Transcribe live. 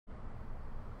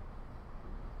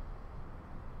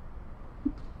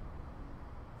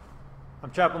I'm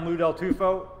Chaplain Lou Del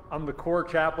Tufo. I'm the core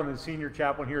chaplain and senior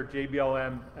chaplain here at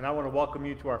JBLM, and I want to welcome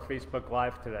you to our Facebook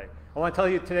Live today. I want to tell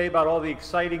you today about all the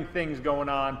exciting things going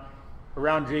on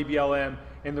around JBLM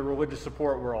in the religious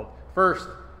support world. First,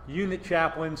 unit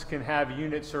chaplains can have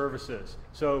unit services.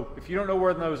 So if you don't know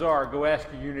where those are, go ask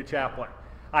your unit chaplain.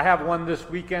 I have one this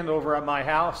weekend over at my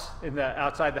house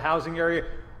outside the housing area.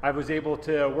 I was able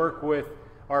to work with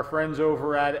our friends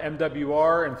over at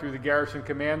MWR and through the Garrison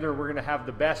Commander. We're going to have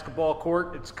the basketball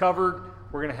court. It's covered.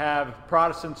 We're going to have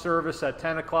Protestant service at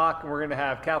 10 o'clock, and we're going to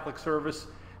have Catholic service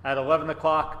at 11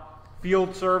 o'clock.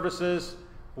 Field services,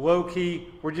 low-key.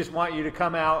 We just want you to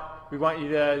come out. We want you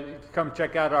to come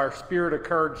check out our Spirit of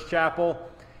Courage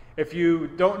Chapel. If you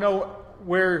don't know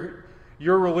where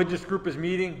your religious group is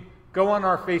meeting, go on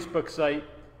our Facebook site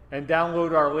and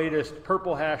download our latest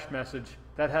purple hash message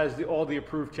that has all the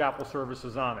approved chapel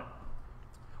services on it.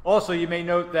 Also, you may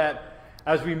note that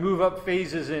as we move up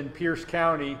phases in Pierce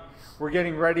County, we're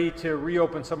getting ready to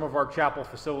reopen some of our chapel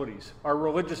facilities. Our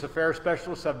religious affairs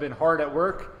specialists have been hard at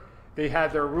work. They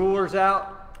had their rulers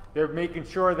out. They're making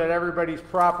sure that everybody's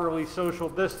properly social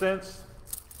distanced.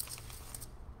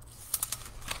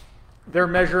 They're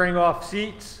measuring off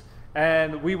seats,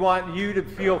 and we want you to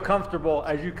feel comfortable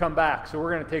as you come back. So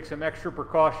we're going to take some extra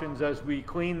precautions as we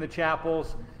clean the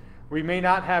chapels. We may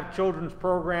not have children's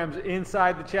programs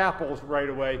inside the chapels right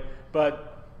away,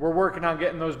 but we're working on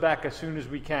getting those back as soon as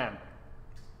we can.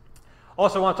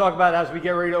 Also, I want to talk about as we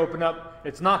get ready to open up,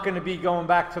 it's not going to be going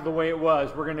back to the way it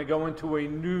was. We're going to go into a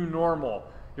new normal.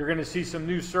 You're going to see some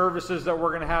new services that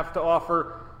we're going to have to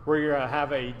offer. We're going to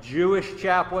have a Jewish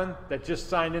chaplain that just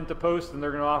signed into post, and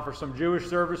they're going to offer some Jewish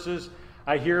services.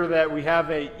 I hear that we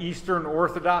have a Eastern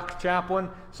Orthodox chaplain,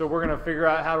 so we're going to figure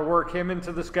out how to work him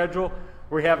into the schedule.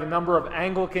 We have a number of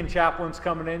Anglican chaplains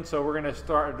coming in, so we're going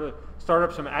to start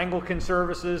up some Anglican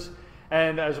services,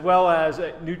 and as well as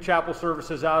new chapel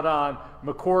services out on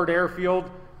McCord Airfield.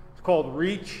 It's called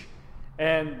Reach.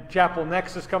 And Chapel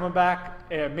Next is coming back,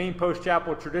 and Main Post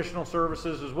Chapel traditional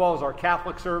services, as well as our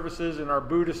Catholic services and our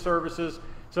Buddhist services.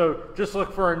 So just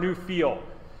look for a new feel.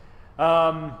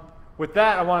 With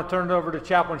that, I want to turn it over to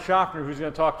Chaplain Schaffner, who's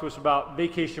going to talk to us about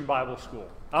Vacation Bible School.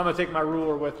 I'm going to take my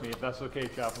ruler with me, if that's okay,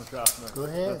 Chaplain Schaffner. Go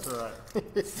ahead. That's all right.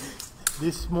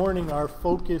 This morning, our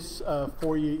focus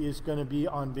for you is going to be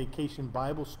on Vacation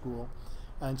Bible School.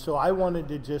 And so I wanted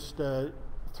to just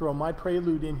throw my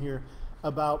prelude in here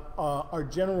about our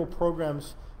general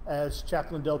programs, as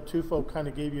Chaplain Del Tufo kind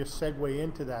of gave you a segue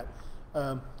into that.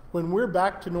 When we're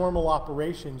back to normal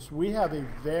operations, we have a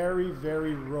very,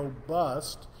 very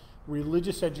robust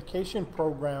religious education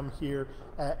program here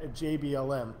at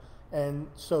JBLM. And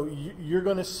so you're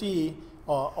going to see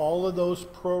all of those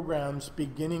programs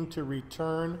beginning to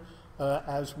return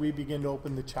as we begin to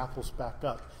open the chapels back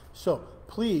up. So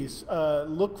please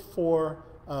look for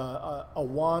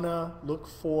Awana, look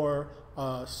for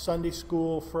Sunday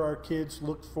school for our kids,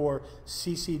 look for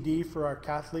CCD for our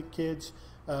Catholic kids.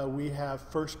 We have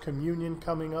First Communion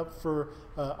coming up for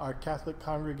our Catholic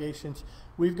congregations.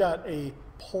 We've got a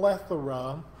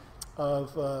plethora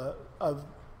of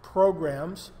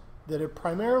programs that are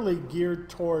primarily geared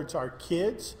towards our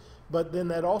kids, but then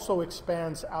that also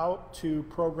expands out to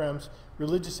programs,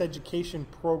 religious education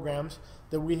programs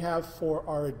that we have for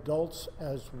our adults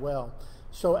as well.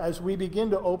 So as we begin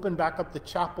to open back up the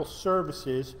chapel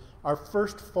services, our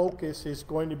first focus is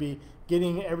going to be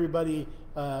getting everybody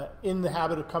in the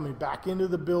habit of coming back into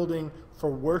the building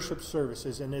for worship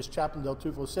services. And as Chaplain Del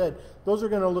Tufo said, those are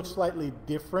going to look slightly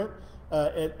different,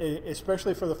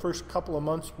 especially for the first couple of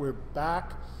months we're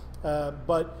back.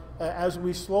 But as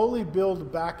we slowly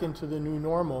build back into the new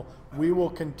normal, we will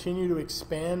continue to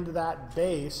expand that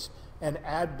base and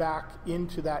add back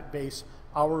into that base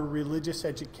our religious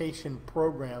education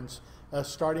programs,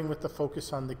 starting with the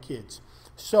focus on the kids.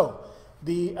 So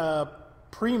the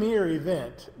premier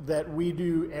event that we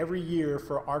do every year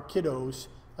for our kiddos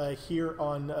here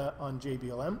on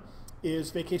JBLM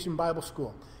is Vacation Bible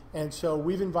School. And so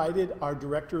we've invited our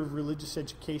Director of Religious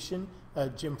Education,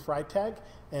 Jim Freitag,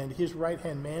 and his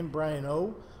right-hand man, Brian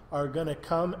O., are going to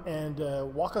come and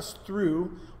walk us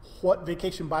through what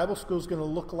Vacation Bible School is going to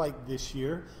look like this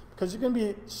year, because it's going to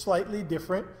be slightly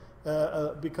different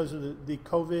because of the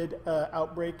COVID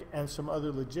outbreak and some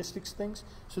other logistics things.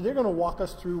 So they're going to walk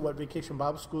us through what Vacation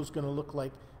Bible School is going to look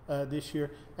like this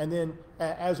year. And then,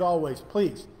 as always,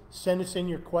 please send us in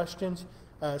your questions.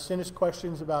 Send us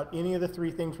questions about any of the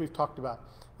three things we've talked about.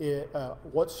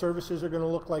 What services are going to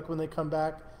look like when they come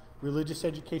back, religious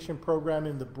education program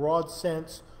in the broad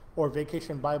sense, or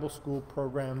Vacation Bible School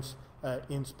programs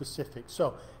in specific. So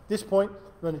at this point,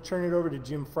 I'm going to turn it over to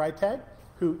Jim Freitag,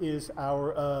 who is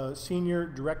our Senior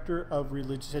Director of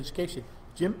Religious Education.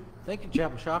 Jim? Thank you,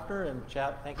 Chaplain Schaffner, and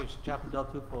thank you, Chaplain Del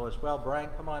Tufo as well. Brian,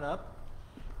 come on up.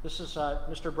 This is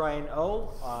Mr. Brian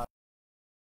O.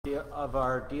 Of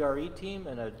our DRE team,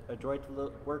 and a joy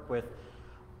to work with.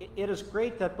 It is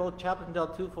great that both Chaplain Del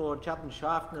Tufo and Chaplain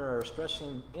Schaffner are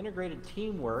stressing integrated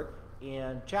teamwork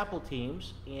and chapel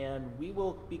teams, and we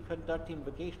will be conducting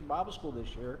Vacation Bible School this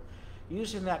year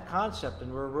using that concept,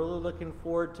 and we're really looking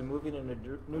forward to moving in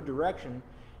a new direction,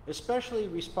 especially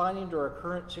responding to our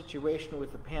current situation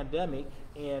with the pandemic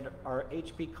and our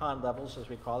HPCon levels, as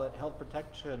we call it, health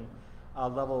protection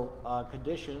level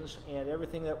conditions, and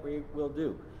everything that we will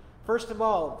do. First of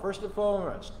all, first and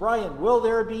foremost, Brian, will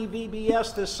there be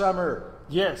VBS this summer?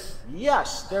 Yes.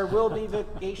 Yes, there will be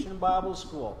Vacation Bible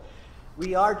School.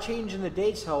 We are changing the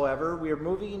dates, however. We are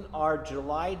moving our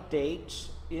July dates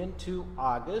into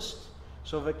August.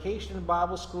 So Vacation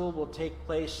Bible School will take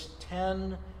place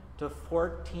 10 to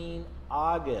 14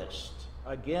 August.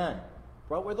 Again,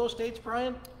 what were those dates,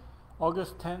 Brian?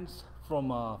 August 10th from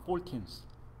 14th.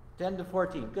 10 to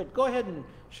 14. Good. Go ahead and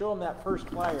show them that first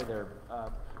flyer there.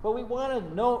 What we want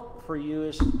to note for you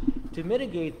is to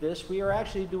mitigate this, we are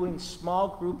actually doing small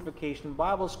group Vacation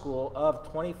Bible School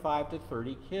of 25 to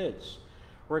 30 kids.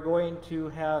 We're going to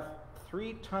have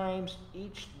 3 times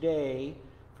each day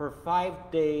for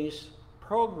 5 days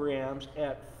programs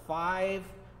at 5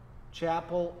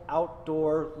 chapel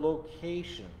outdoor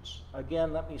locations.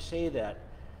 Again, let me say that.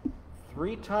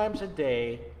 3 times a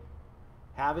day,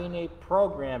 having a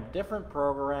program, different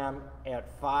program at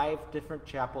 5 different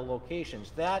chapel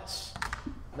locations. That's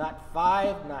not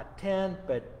 5, not 10,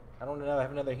 but I don't know, I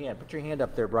have another hand. Put your hand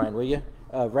up there, Brian, will you?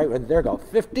 Right, there we go,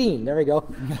 15, there we go.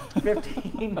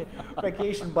 15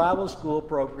 Vacation Bible School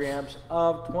programs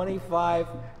of 25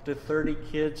 to 30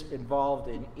 kids involved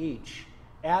in each.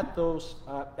 At those,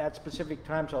 at specific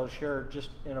times I'll share just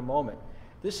in a moment.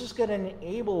 This is going to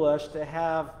enable us to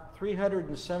have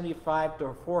 375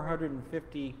 to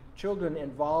 450 children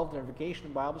involved in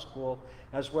Vacation Bible School,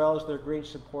 as well as their great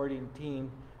supporting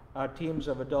teams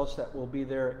of adults that will be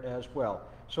there as well.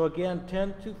 So again,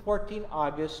 10 to 14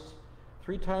 August,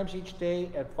 3 times each day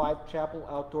at 5 chapel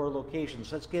outdoor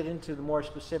locations. Let's get into the more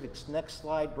specifics. Next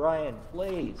slide, Brian,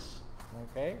 please.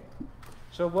 Okay.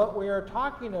 So what we are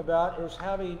talking about is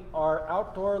having our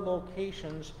outdoor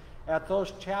locations at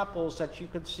those chapels that you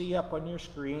can see up on your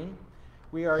screen.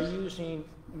 We are using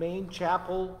Main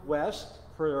Chapel West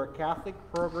for our Catholic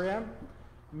program,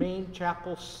 Main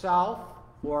Chapel South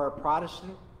for our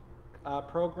Protestant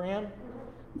program,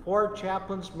 Four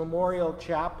Chaplains Memorial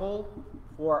Chapel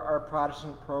for our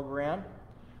Protestant program,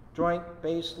 Joint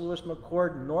Base Lewis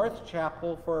McChord North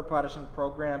Chapel for our Protestant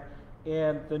program,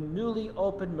 and the newly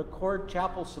opened McChord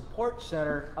Chapel Support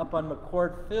Center up on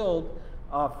McChord Field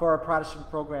for our Protestant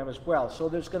program as well. So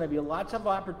there's going to be lots of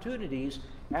opportunities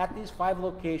at these 5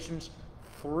 locations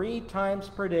 3 times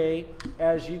per day.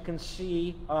 As you can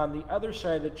see on the other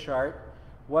side of the chart,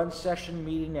 1 session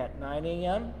meeting at 9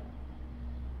 a.m.,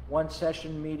 1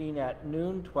 session meeting at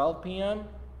noon, 12 p.m.,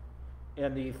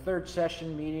 and the 3rd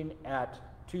session meeting at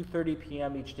 2:30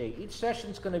 p.m. each day. Each session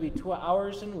is going to be 2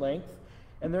 hours in length,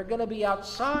 and they're going to be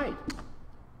outside.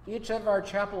 Each of our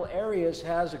chapel areas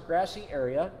has a grassy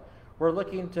area. We're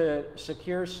looking to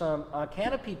secure some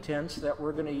canopy tents that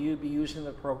we're going to be using in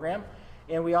the program.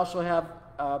 And we also have,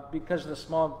 because of the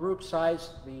small group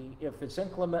size, if it's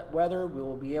inclement weather, we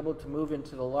will be able to move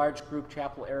into the large group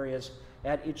chapel areas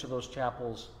at each of those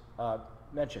chapels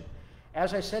mentioned.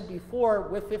 As I said before,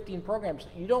 with 15 programs,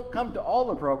 you don't come to all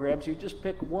the programs, you just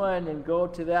pick one and go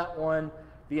to that one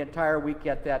the entire week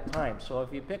at that time. So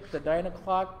if you pick the 9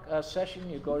 o'clock session,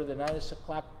 you go to the 9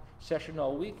 o'clock session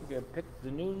all week. If you pick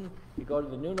the noon, you go to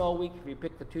the noon all week. If you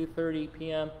pick the 2:30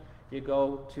 p.m., you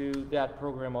go to that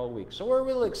program all week. So we're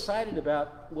really excited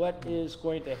about what is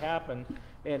going to happen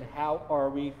and how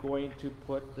are we going to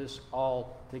put this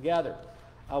all together.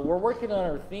 We're working on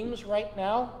our themes right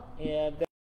now, and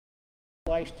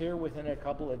that's here within a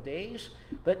couple of days.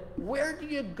 But where do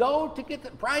you go to get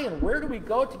the, Brian, where do we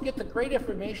go to get the great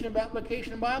information about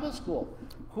Vacation Bible School?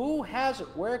 Who has it?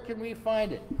 Where can we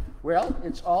find it? Well,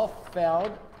 it's all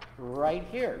found right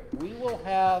here. We will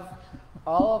have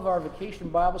all of our Vacation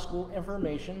Bible School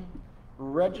information,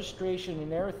 registration,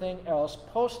 and everything else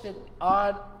posted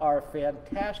on our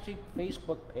fantastic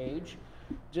Facebook page.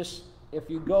 Just if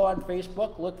you go on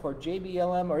Facebook, look for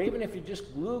JBLM, or even if you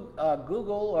just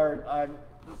Google or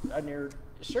on your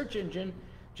search engine,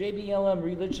 JBLM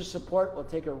Religious Support will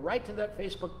take you right to that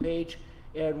Facebook page.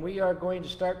 And we are going to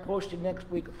start posting next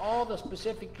week all the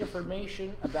specific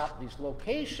information about these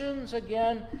locations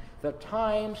again, the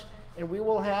times, And we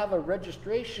will have a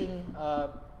registration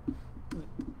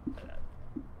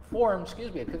form,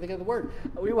 excuse me, I couldn't think of the word.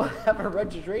 We will have a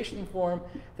registration form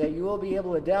that you will be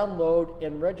able to download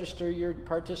and register your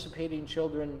participating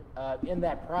children in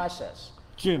that process.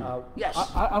 Jim, yes.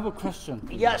 I have a question.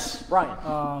 Yes,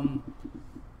 Brian.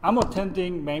 I'm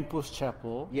attending Main Post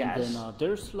Chapel. Yes. And then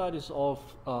their slide is all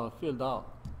filled out.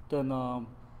 Then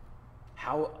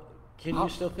How can you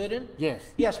still fit in? Yes.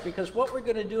 Yes, because what we're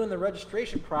going to do in the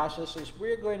registration process is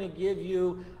we're going to give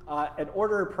you an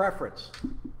order of preference.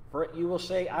 You will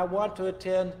say, I want to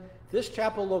attend this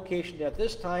chapel location at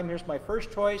this time. Here's my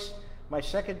first choice, my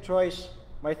second choice,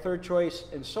 my third choice,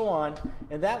 and so on.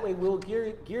 And that way we'll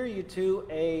gear you to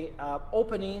a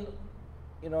opening,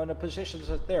 in a position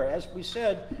that's there. As we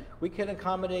said, we can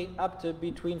accommodate up to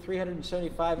between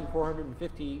 375 and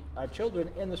 450 children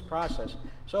in this process.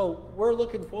 So we're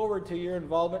looking forward to your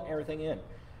involvement and everything in.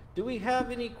 Do we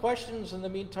have any questions in the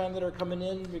meantime that are coming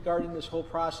in regarding this whole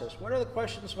process? What are the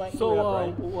questions might you have,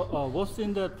 Brian? What's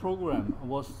in that program?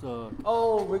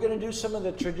 Oh, we're going to do some of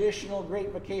the traditional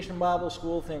Great Vacation Bible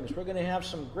School things. We're going to have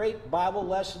some great Bible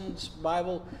lessons,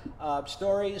 Bible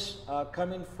stories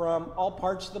coming from all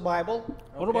parts of the Bible.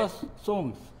 Okay? What about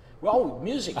songs? Well,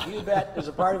 music, you bet, is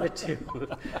a part of it too.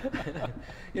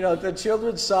 The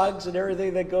children's songs and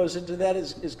everything that goes into that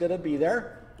is going to be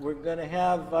there. We're going to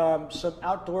have some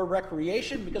outdoor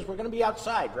recreation because we're going to be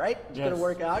outside, right? It's going to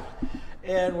work out.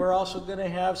 And we're also going to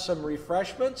have some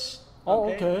refreshments.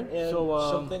 Okay. And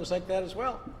so, some things like that as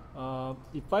well.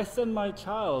 If I send my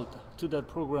child to that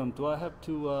program, do I have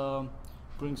to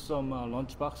bring some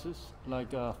lunch boxes, like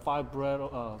 5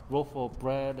 loaf of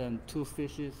bread and 2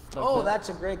 fishes? Like That's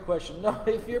a great question. No,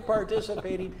 if you're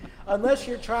participating, unless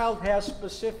your child has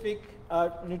specific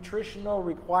nutritional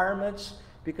requirements,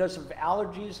 because of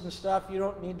allergies and stuff, you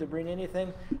don't need to bring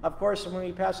anything. Of course, when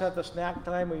we pass out the snack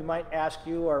time, we might ask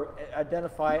you or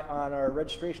identify on our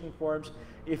registration forms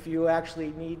if you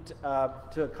actually need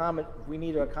we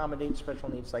need to accommodate special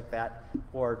needs like that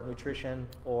for nutrition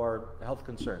or health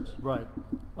concerns. Right.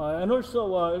 And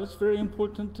also, it is very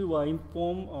important to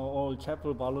inform all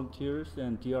chapel volunteers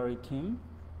and DRA team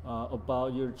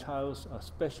about your child's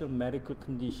special medical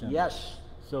condition. Yes.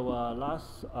 So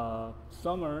last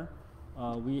summer,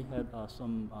 we had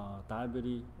some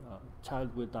diabetes,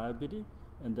 child with diabetes,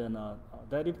 and then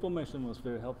that information was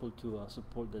very helpful to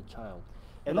support the child.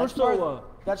 And that's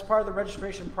part of the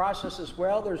registration process as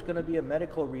well. There's going to be a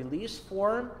medical release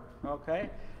form, okay,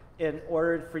 in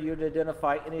order for you to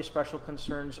identify any special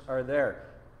concerns are there.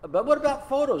 But what about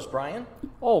photos, Brian?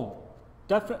 Oh,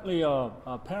 definitely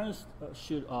parents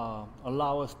should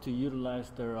allow us to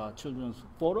utilize their children's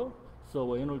photo.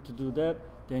 So in order to do that,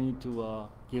 they need to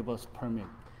give us permit.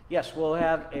 Yes, we'll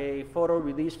have a photo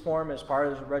release form as part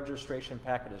of the registration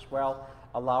packet as well,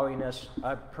 allowing us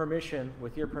permission,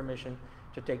 with your permission,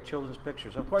 to take children's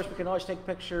pictures. Of course, we can always take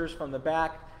pictures from the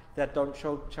back that don't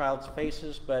show child's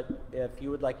faces, but if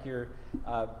you would like your,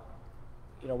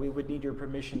 we would need your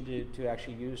permission to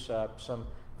actually use some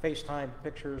FaceTime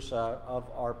pictures of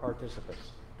our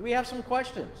participants. Do we have some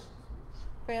questions?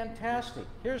 Fantastic.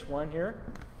 Here's one here.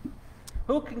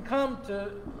 Who can come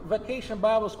to Vacation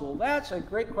Bible School? That's a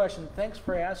great question. Thanks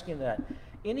for asking that.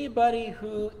 Anybody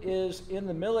who is in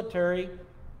the military,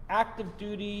 active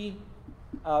duty,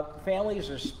 families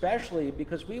especially,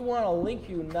 because we want to link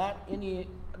you not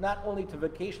only to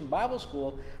Vacation Bible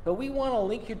School, but we want to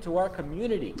link you to our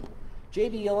community.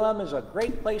 JBLM is a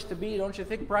great place to be, don't you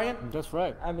think, Brian? That's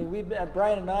right. I mean,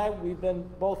 Brian and I, we've been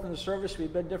both in the service,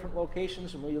 we've been different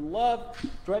locations, and we love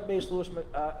Joint Base Lewis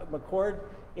McChord.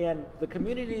 And the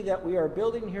community that we are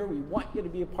building here, we want you to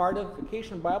be a part of.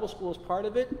 Vacation Bible School is part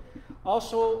of it.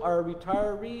 Also, our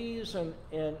retirees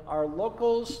and our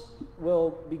locals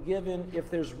will be given,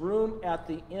 if there's room at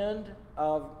the end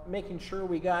of making sure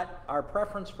we got our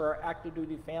preference for our active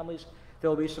duty families,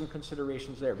 there'll be some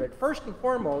considerations there. But first and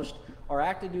foremost, our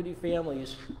active duty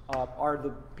families are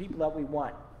the people that we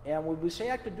want. And when we say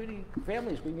active duty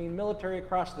families, we mean military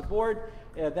across the board.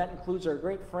 That includes our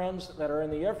great friends that are in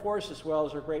the Air Force, as well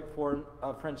as our great foreign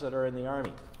friends that are in the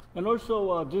Army. And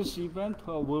also, this event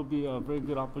will be a very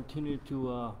good opportunity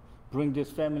to bring these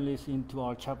families into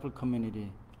our chapel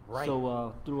community. Right.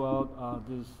 So throughout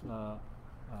this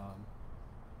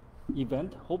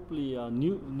event, hopefully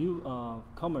new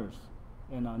comers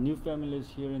and new families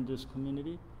here in this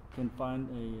community can find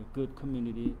a good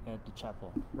community at the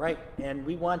chapel. Right, and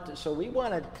we want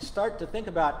to start to think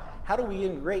about how do we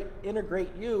integrate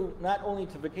you not only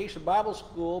to Vacation Bible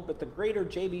School, but the greater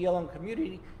JBLM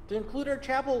community to include our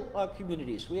chapel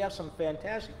communities. We have some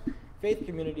fantastic faith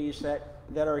communities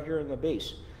that are here in the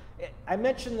base. I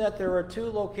mentioned that there are 2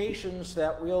 locations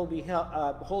that we'll be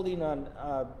holding on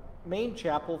Main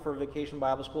Chapel for Vacation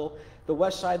Bible School, the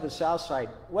west side, the south side.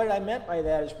 What I meant by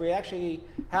that is we actually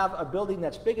have a building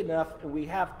that's big enough, and we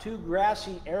have 2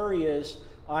 grassy areas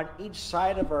on each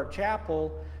side of our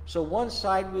chapel. So one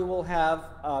side we will have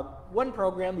one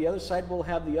program, the other side will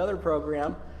have the other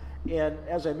program. And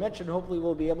as I mentioned, hopefully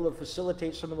we'll be able to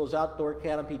facilitate some of those outdoor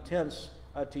canopy tents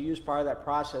to use part of that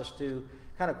process to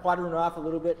kind of quadrant off a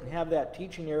little bit and have that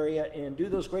teaching area and do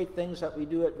those great things that we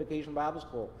do at Vacation Bible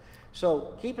School.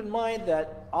 So keep in mind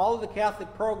that all of the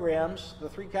Catholic programs, the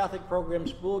 3 Catholic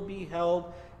programs, will be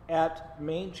held at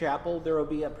Main Chapel. There will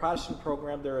be a Protestant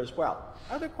program there as well.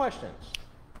 Other questions?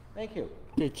 Thank you.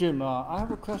 Okay, Jim, I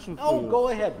have a question for you. Oh, go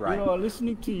ahead, Brian. You know,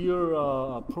 listening to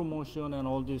your promotion and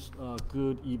all these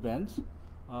good events,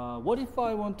 what if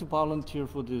I want to volunteer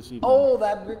for this event? Oh,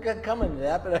 we're coming to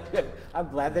that, but I'm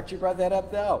glad that you brought that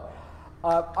up now.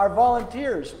 Our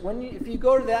volunteers, if you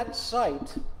go to that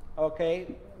site,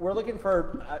 okay, we're looking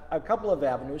for a couple of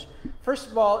avenues.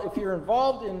 First of all, if you're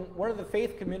involved in one of the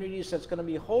faith communities that's going to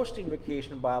be hosting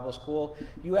Vacation Bible School,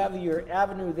 you have your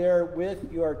avenue there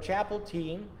with your chapel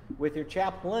team, with your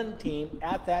chaplain team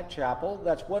at that chapel.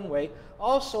 That's one way.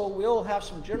 Also, we'll have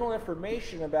some general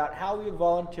information about how you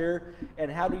volunteer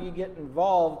and how do you get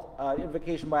involved in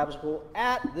Vacation Bible School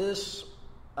at this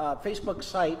Facebook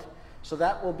site. So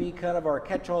that will be kind of our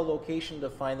catch-all location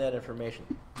to find that information.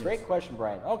 Yes. Great question,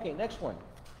 Brian. Okay, next one.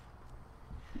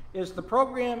 Is the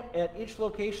program at each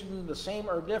location the same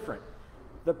or different?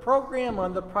 The program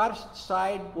on the Protestant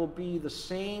side will be the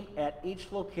same at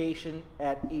each location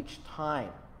at each time.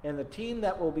 And the team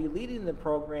that will be leading the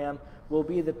program will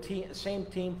be the same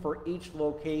team for each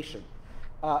location.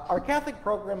 Our Catholic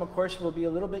program, of course, will be a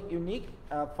little bit unique,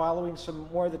 following some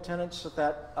more of the tenets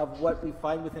of what we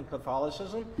find within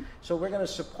Catholicism. So we're going to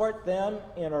support them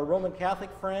and our Roman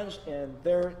Catholic friends, and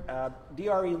their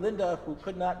DRE Linda, who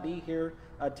could not be here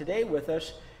today with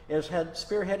us, is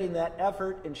spearheading that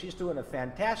effort, and she's doing a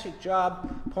fantastic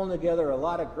job pulling together a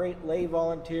lot of great lay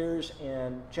volunteers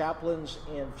and chaplains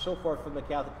and so forth from the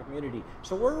Catholic community.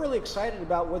 So we're really excited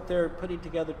about what they're putting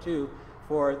together too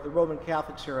for the Roman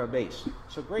Catholics here on base.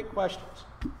 So great questions.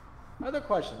 Other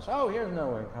questions? Oh, here's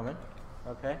another one coming.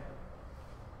 Okay.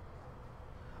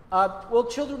 Will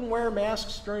children wear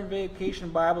masks during Vacation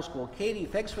Bible School? Katie,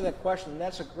 thanks for that question.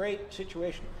 That's a great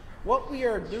situation. What we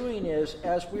are doing is,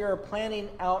 as we are planning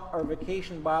out our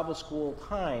Vacation Bible School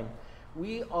time,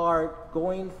 we are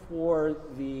going for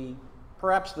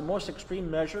perhaps the most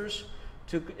extreme measures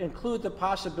to include the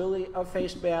possibility of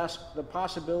face masks, the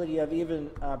possibility of even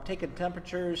taking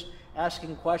temperatures,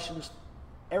 asking questions,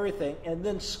 everything, and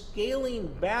then scaling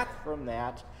back from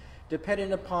that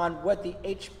depending upon what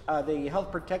the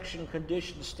Health Protection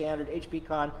Condition Standard,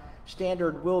 HPCON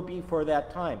standard, will be for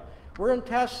that time. We're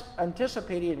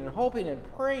anticipating and hoping and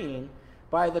praying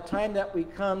by the time that we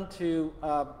come to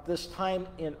this time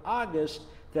in August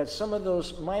that some of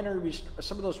those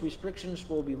restrictions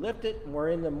will be lifted, and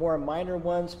we're in the more minor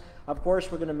ones. Of course,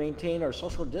 we're going to maintain our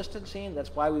social distancing.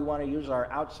 That's why we want to use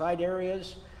our outside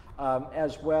areas,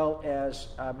 as well as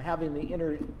having the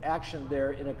interaction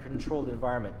there in a controlled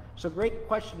environment. So great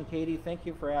question, Katie. Thank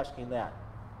you for asking that.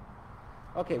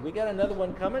 Okay, we got another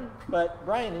one coming, but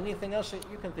Brian, anything else that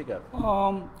you can think of?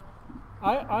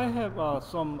 I have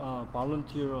some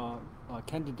volunteer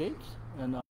candidates,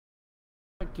 and I'd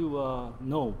like to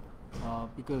know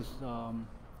because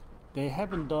they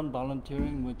haven't done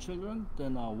volunteering with children,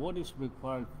 then what is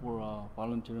required for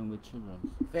volunteering with children?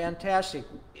 Fantastic.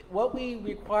 What we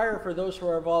require for those who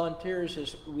are volunteers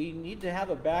is we need to have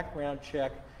a background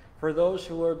check for those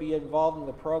who are be involved in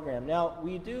the program. Now,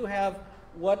 we do have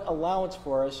one allowance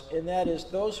for us, and that is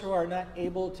those who are not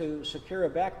able to secure a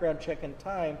background check in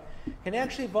time can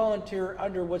actually volunteer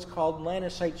under what's called line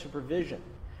of sight supervision.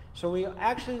 So we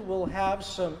actually will have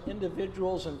some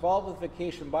individuals involved with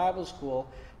Vacation Bible School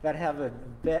that have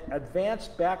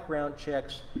advanced background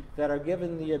checks that are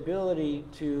given the ability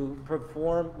to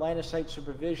perform line of sight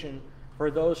supervision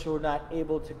for those who are not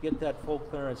able to get that full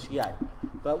clearance yet.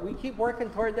 But we keep working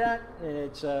toward that, and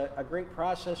it's a great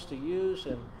process to use.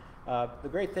 And the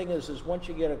great thing is once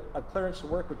you get a clearance to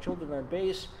work with children on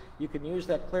base, you can use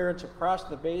that clearance across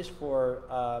the base for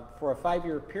a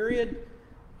 5-year period,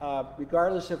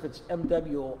 regardless if it's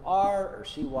MWR or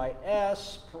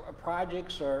CYS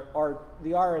projects or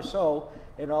the RSO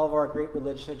and all of our great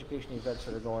religious education events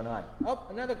that are going on. Oh,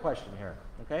 another question here,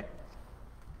 okay?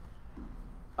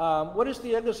 What is the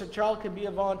youngest a child can be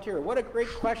a volunteer? What a great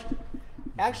question.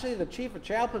 Actually, the Chief of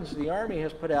Chaplains of the Army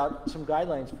has put out some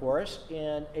guidelines for us,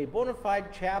 and a bona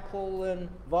fide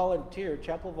chapel volunteer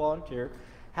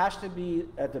has to be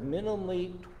at the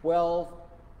minimally 12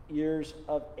 years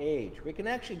of age. We can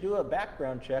actually do a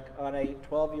background check on a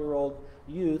 12-year-old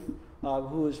youth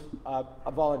who is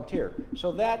a volunteer.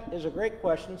 So that is a great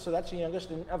question. So that's the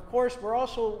youngest. And of course, we're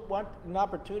also want an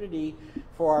opportunity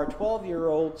for our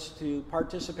 12-year-olds to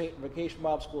participate in Vacation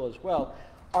Bible School as well.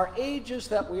 Our ages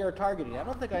that we are targeting, I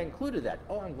don't think I included that.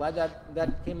 Oh, I'm glad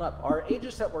that came up. Our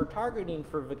ages that we're targeting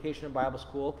for Vacation Bible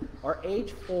School are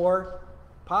age 4,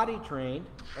 potty trained,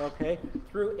 okay,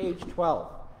 through age 12.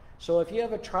 So if you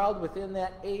have a child within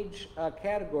that age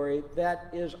category, that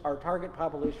is our target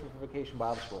population for Vacation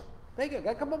Bible School. Thank you.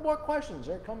 Got a couple more questions.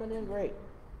 They're coming in great.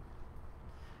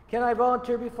 Can I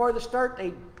volunteer before the start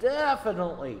date?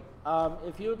 Definitely.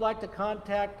 If you would like to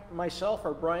contact myself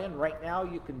or Brian right now,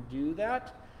 you can do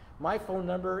that. My phone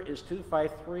number is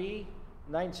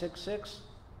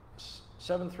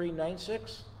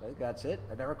 253-966-7396. I think that's it.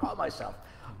 I never call myself.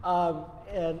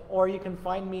 Or you can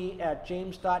find me at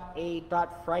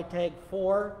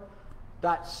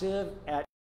james.a.freitag4.civ at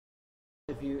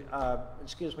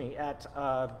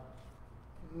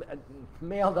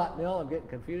mail.mil. I'm getting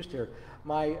confused here.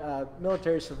 My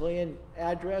military civilian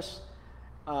address.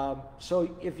 So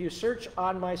if you search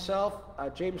on myself,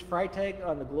 James Freitag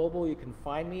on the global, you can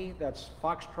find me. That's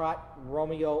Foxtrot,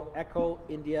 Romeo, Echo,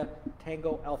 India,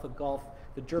 Tango, Alpha, Golf,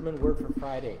 the German word for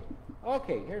Friday.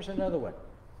 Okay, here's another one.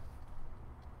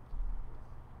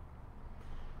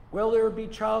 Will there be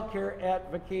childcare at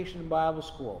Vacation Bible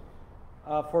School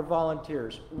for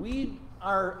volunteers? We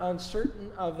are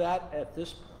uncertain of that at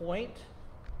this point.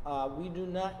 We do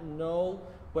not know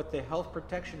what the health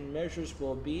protection measures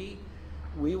will be.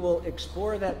 We will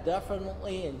explore that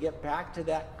definitely and get back to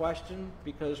that question,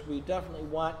 because we definitely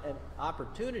want an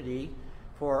opportunity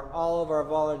for all of our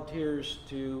volunteers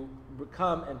to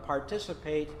come and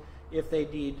participate if they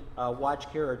need watch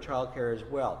care or child care as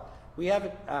well. We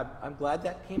haven't, I'm glad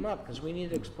that came up, because we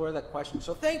need to explore that question.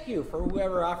 So thank you for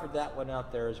whoever offered that one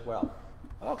out there as well.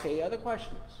 Okay, other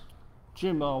questions?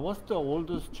 Jim, what's the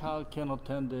oldest child can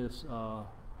attend this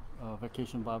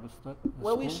Vacation Bible study?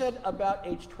 Well, we said about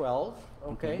age 12,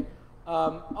 okay?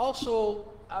 Also,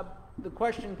 the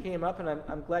question came up, and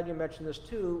I'm glad you mentioned this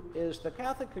too, is the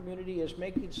Catholic community is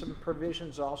making some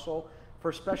provisions also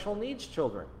for special needs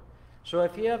children. So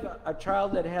if you have a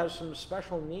child that has some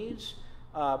special needs,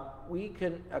 we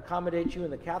can accommodate you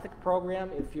in the Catholic program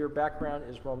if your background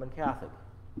is Roman Catholic.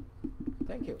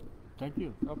 Thank you. Thank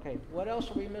you. Okay, what else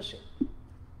are we missing?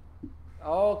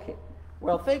 Okay,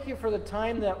 well, thank you for the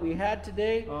time that we had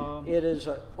today. It is,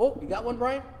 oh, you got one,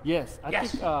 Brian? Yes, I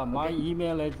Yes. think my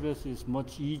email address is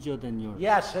much easier than yours.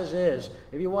 Yes, as is.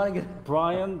 If you want to get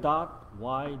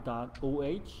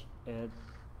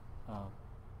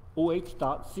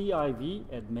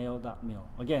brian.y.oh@oh.civ@mail.mil.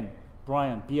 Again,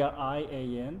 Brian,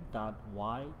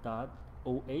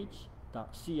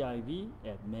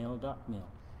 brian.civ@mail.mil.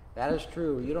 That is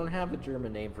true. You don't have the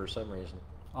German name for some reason.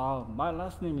 My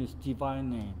last name is divine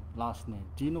name, last name.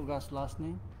 Do you know God's last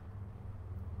name?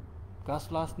 God's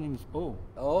last name is O.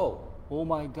 Oh. Oh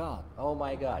my God. Oh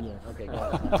my God. Yes. Okay,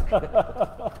 got it.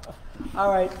 All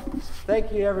right.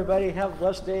 Thank you, everybody. Have a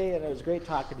blessed day, and it was great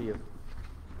talking to you.